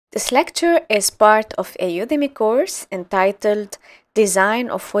This lecture is part of a Udemy course entitled Design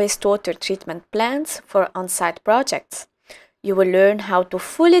of Wastewater Treatment Plants for On-Site Projects. You will learn how to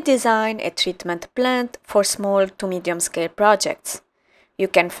fully design a treatment plant for small to medium-scale projects. You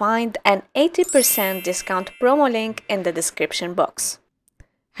can find an 80% discount promo link in the description box.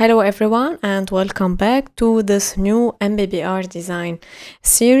 Hello everyone and welcome back to this new MBBR design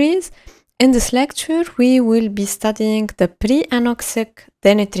series. In this lecture, we will be studying the pre-anoxic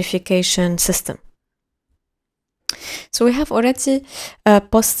denitrification system. So we have already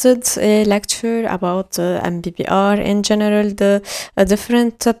posted a lecture about MBBR in general, the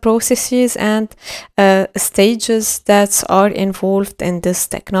different processes and stages that are involved in this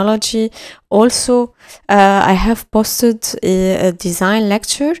technology. Also, I have posted a design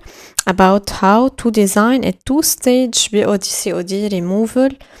lecture about how to design a two-stage BOD-COD removal,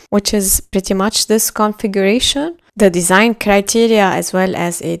 which is pretty much this configuration, the design criteria as well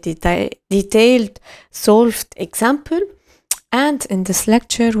as a detailed solved example. And in this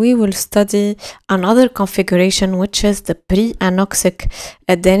lecture, we will study another configuration, which is the pre-anoxic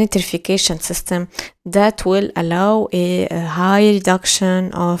denitrification system that will allow a high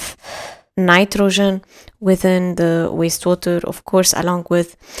reduction of nitrogen within the wastewater, of course, along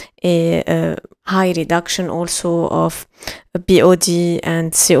with a high reduction also of BOD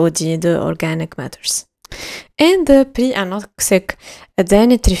and COD, the organic matters. In the pre-anoxic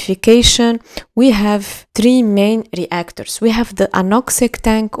denitrification, we have three main reactors. We have the anoxic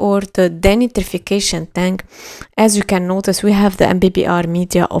tank or the denitrification tank. As you can notice, we have the MBBR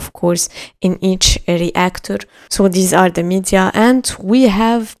media, of course, in each reactor. So these are the media, and we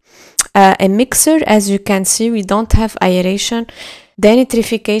have a mixer. As you can see, we don't have aeration.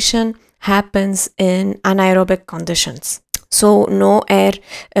 Denitrification happens in anaerobic conditions. So no air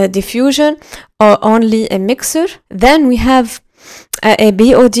diffusion, or only a mixer. Then we have a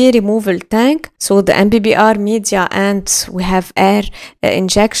BOD removal tank, so the MBBR media, and we have air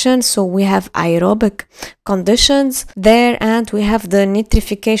injection, so we have aerobic conditions there, and we have the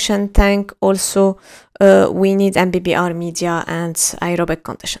nitrification tank also. We need MBBR media and aerobic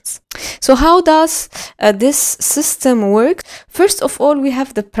conditions. So how does this system work? First of all, we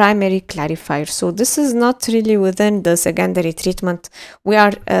have the primary clarifier. So this is not really within the secondary treatment. We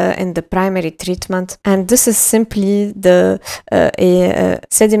are in the primary treatment, and this is simply the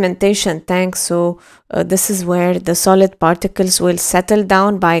sedimentation tank. So this is where the solid particles will settle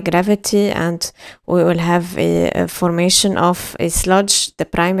down by gravity, and we will have a formation of a sludge, the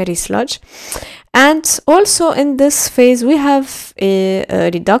primary sludge. And also in this phase, we have a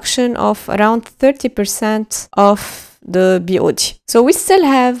reduction of around 30% of the BOD. So we still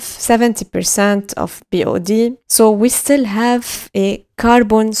have 70% of BOD. So we still have a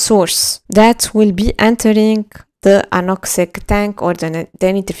carbon source that will be entering the anoxic tank or the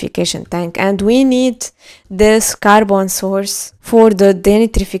denitrification tank, and we need this carbon source for the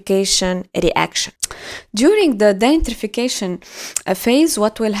denitrification reaction. During the denitrification phase,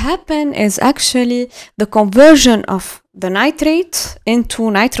 what will happen is actually the conversion of the nitrate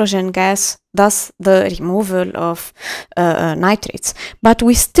into nitrogen gas, thus the removal of nitrates. But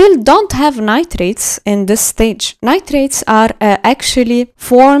we still don't have nitrates in this stage. Nitrates are actually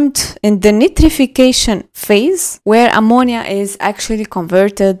formed in the nitrification phase, where ammonia is actually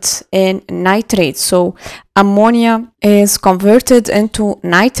converted in nitrate. So ammonia is converted into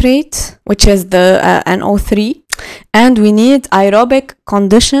nitrate, which is the NO3, and we need aerobic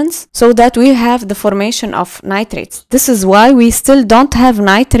conditions so that we have the formation of nitrates. This is why we still don't have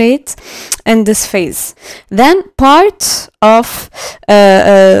nitrates in this phase. Then part of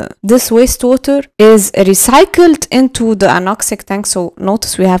this wastewater is recycled into the anoxic tank. So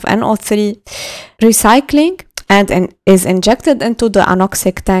notice we have NO3 recycling and is injected into the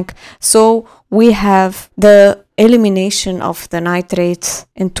anoxic tank. So we have the elimination of the nitrates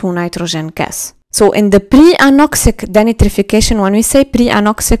into nitrogen gas. So in the pre-anoxic denitrification, when we say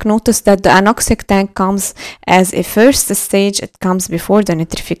pre-anoxic, notice that the anoxic tank comes as a first stage. It comes before the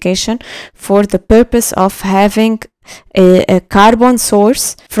nitrification for the purpose of having a carbon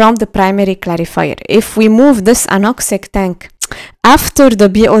source from the primary clarifier. If we move this anoxic tank after the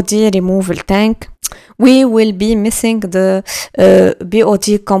BOD removal tank, we will be missing the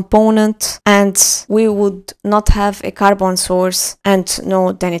BOD component, and we would not have a carbon source and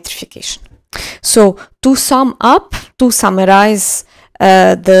no denitrification. So to sum up, to summarize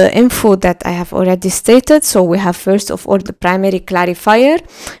the info that I have already stated. So we have first of all the primary clarifier.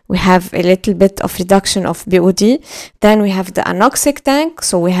 We have a little bit of reduction of BOD. Then we have the anoxic tank.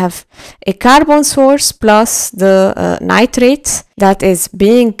 So we have a carbon source plus the nitrate that is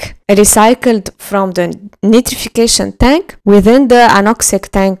being recycled from the nitrification tank. Within the anoxic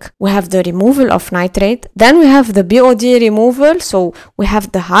tank, we have the removal of nitrate. Then we have the BOD removal. So we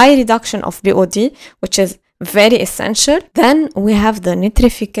have the high reduction of BOD, which is very essential. Then we have the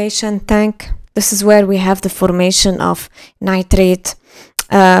nitrification tank. This is where we have the formation of nitrate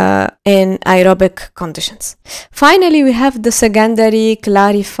in aerobic conditions. Finally, we have the secondary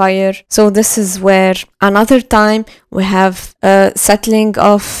clarifier. So this is where another time we have settling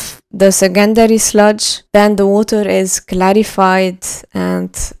of the secondary sludge. Then the water is clarified and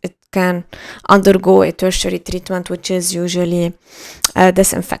it can undergo a tertiary treatment, which is usually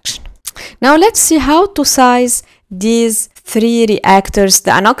disinfection. Now let's see how to size these three reactors: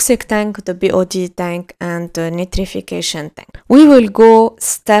 the anoxic tank, the BOD tank, and the nitrification tank. We will go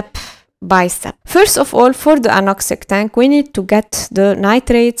step by step. First of all, for the anoxic tank, we need to get the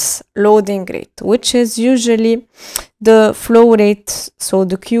nitrates loading rate, which is usually the flow rate, so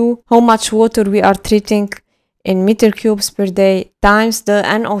the Q, how much water we are treating in meter cubes per day, times the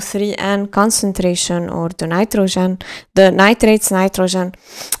NO3N concentration, or the nitrogen, the nitrates nitrogen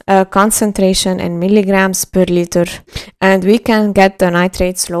concentration in milligrams per liter, and we can get the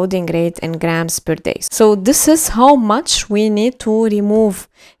nitrates loading rate in grams per day. So this is how much we need to remove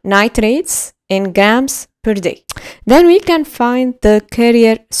nitrates in grams per day. Then we can find the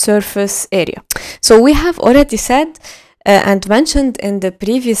carrier surface area. So we have already said and mentioned in the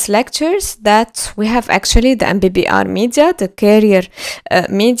previous lectures that we have actually the MBBR media, the carrier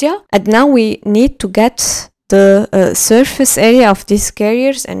media, and now we need to get the surface area of these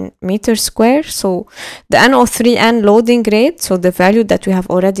carriers in meters square. So the NO3N loading rate, so the value that we have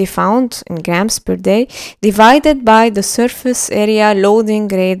already found in grams per day, divided by the surface area loading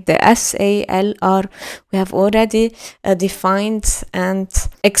rate, the SALR. We have already defined and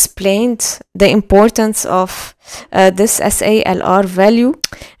explained the importance of this SALR value,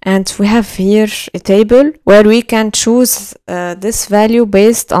 and we have here a table where we can choose this value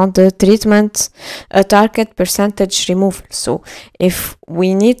based on the treatment target percentage removal. So if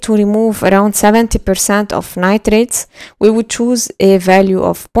we need to remove around 70% of nitrates, we would choose a value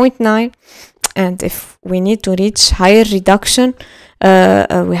of 0.9, and if we need to reach higher reduction,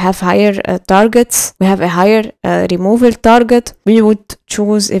 we have higher targets, we have a higher removal target, we would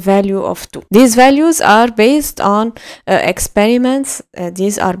choose a value of 2. These values are based on experiments.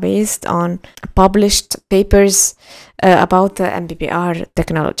 These are based on published papers about the MBBR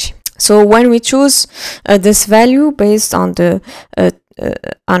technology. So when we choose this value based on the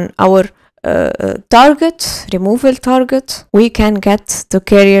on our target, removal target, we can get the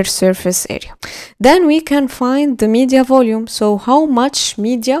carrier surface area. Then we can find the media volume, so how much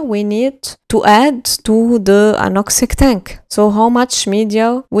media we need to add to the anoxic tank. So how much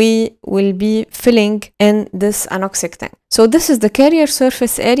media we will be filling in this anoxic tank. So this is the carrier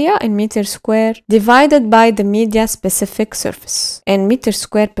surface area in meter square divided by the media specific surface in meter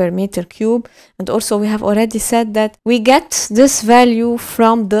square per meter cube. And also we have already said that we get this value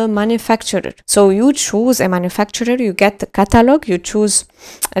from the manufacturer. So you choose a manufacturer, you get the catalog, you choose,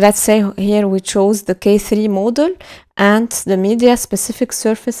 let's say here we chose the K3 model, and the media specific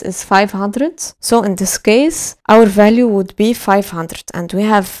surface is 500. So in this case, our value would be 500, and we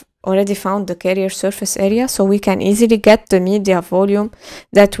have already found the carrier surface area, so we can easily get the media volume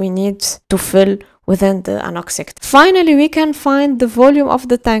that we need to fill within the anoxic. Finally, we can find the volume of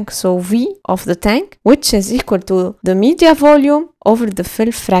the tank, so V of the tank, which is equal to the media volume over the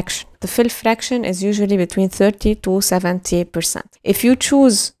fill fraction. The fill fraction is usually between 30 to 70%. If you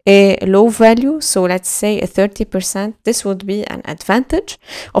choose a low value, so let's say a 30%, this would be an advantage.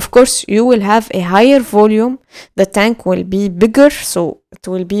 Of course, you will have a higher volume, the tank will be bigger, so it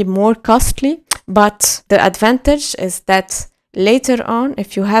will be more costly, but the advantage is that later on,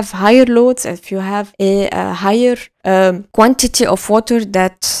 if you have higher loads, if you have a higher quantity of water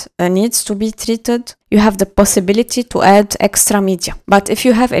that needs to be treated, you have the possibility to add extra media. But if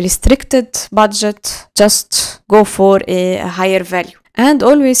you have a restricted budget, just go for a higher value. And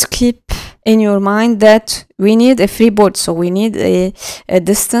always keep in your mind that we need a free board, so we need a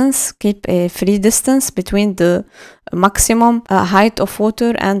distance, keep a free distance between the maximum height of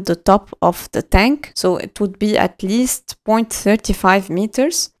water and the top of the tank. So it would be at least 0.35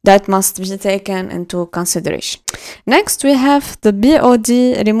 meters. That must be taken into consideration. Next, we have the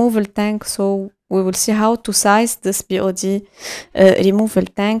BOD removal tank. So we will see how to size this BOD removal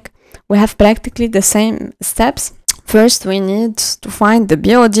tank. We have practically the same steps. First, we need to find the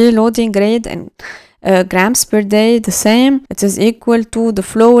BOD loading rate in grams per day, the same. It is equal to the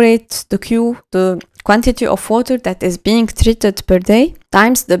flow rate, the Q, the quantity of water that is being treated per day,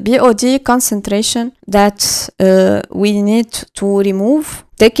 times the BOD concentration that we need to remove,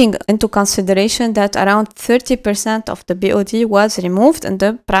 taking into consideration that around 30% of the BOD was removed in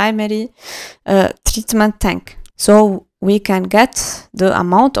the primary treatment tank. So we can get the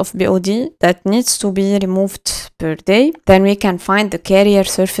amount of BOD that needs to be removed per day. Then we can find the carrier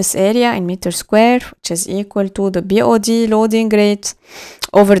surface area in meter square, which is equal to the BOD loading rate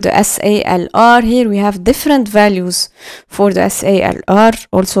over the SALR. Here we have different values for the SALR,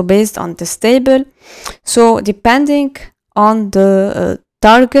 also based on this table. So depending on the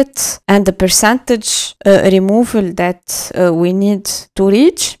target and the percentage removal that we need to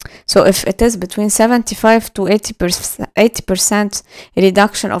reach. So if it is between 75 to 80%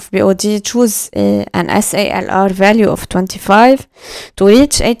 reduction of BOD, choose an SALR value of 25. To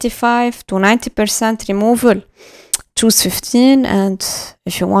reach 85 to 90% removal, choose 15. And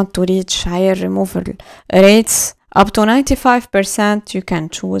if you want to reach higher removal rates up to 95%, you can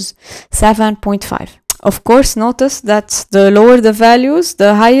choose 7.5. Of course, notice that the lower the values,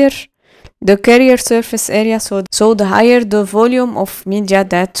 the higher the carrier surface area, so the higher the volume of media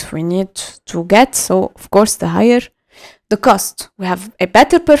that we need to get. So, of course, the higher the cost. We have a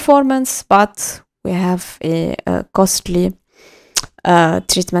better performance, but we have a costly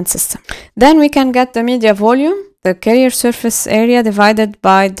treatment system. Then we can get the media volume, the carrier surface area divided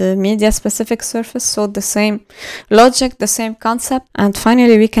by the media specific surface. So the same logic, the same concept. And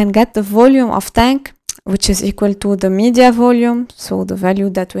finally, we can get the volume of tank, which is equal to the media volume, so the value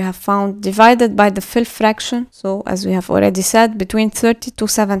that we have found, divided by the fill fraction, so as we have already said, between 30 to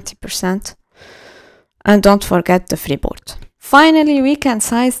 70%. And don't forget the freeboard. Finally, we can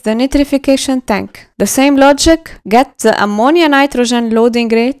size the nitrification tank. The same logic, get the ammonia nitrogen loading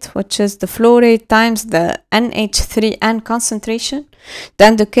rate, which is the flow rate times the NH3N concentration,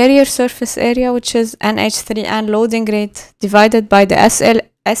 then the carrier surface area, which is NH3N loading rate, divided by the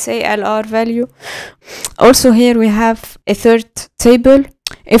SALR value. Also here we have a third table.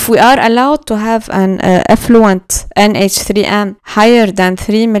 If we are allowed to have an effluent NH3M higher than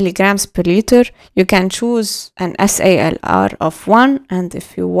 3 milligrams per liter, you can choose an SALR of 1, and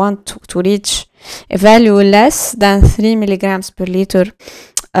if you want to reach a value less than 3 milligrams per liter,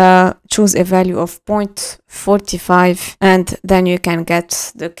 choose a value of 0.45, and then you can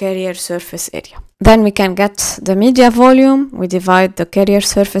get the carrier surface area. Then we can get the media volume. We divide the carrier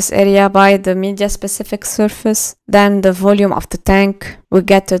surface area by the media specific surface. Then the volume of the tank, we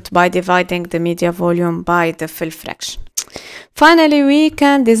get it by dividing the media volume by the fill fraction. Finally, we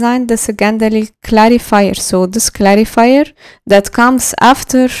can design the secondary clarifier. So this clarifier that comes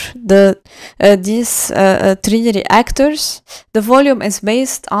after these three reactors, the volume is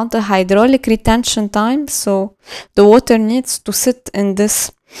based on the hydraulic retention time. So the water needs to sit in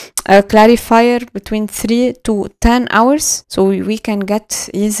this clarifier between 3 to 10 hours. So we can get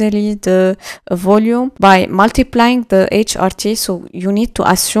easily the volume by multiplying the HRT. So you need to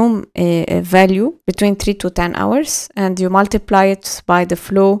assume a value between 3 to 10 hours, and you multiply it by the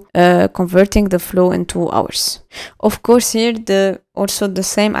flow, converting the flow into hours. Of course, here also the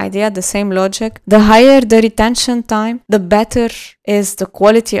same idea, the same logic. The higher the retention time, the better is the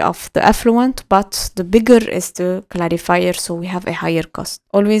quality of the effluent, but the bigger is the clarifier, so we have a higher cost.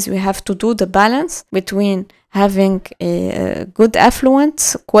 Always we have to do the balance between having a good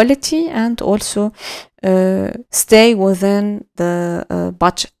effluent quality and also stay within the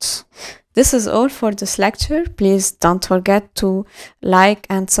budget. This is all for this lecture. Please don't forget to like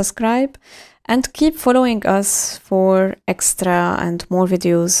and subscribe, and keep following us for extra and more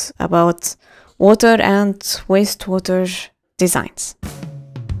videos about water and wastewater designs.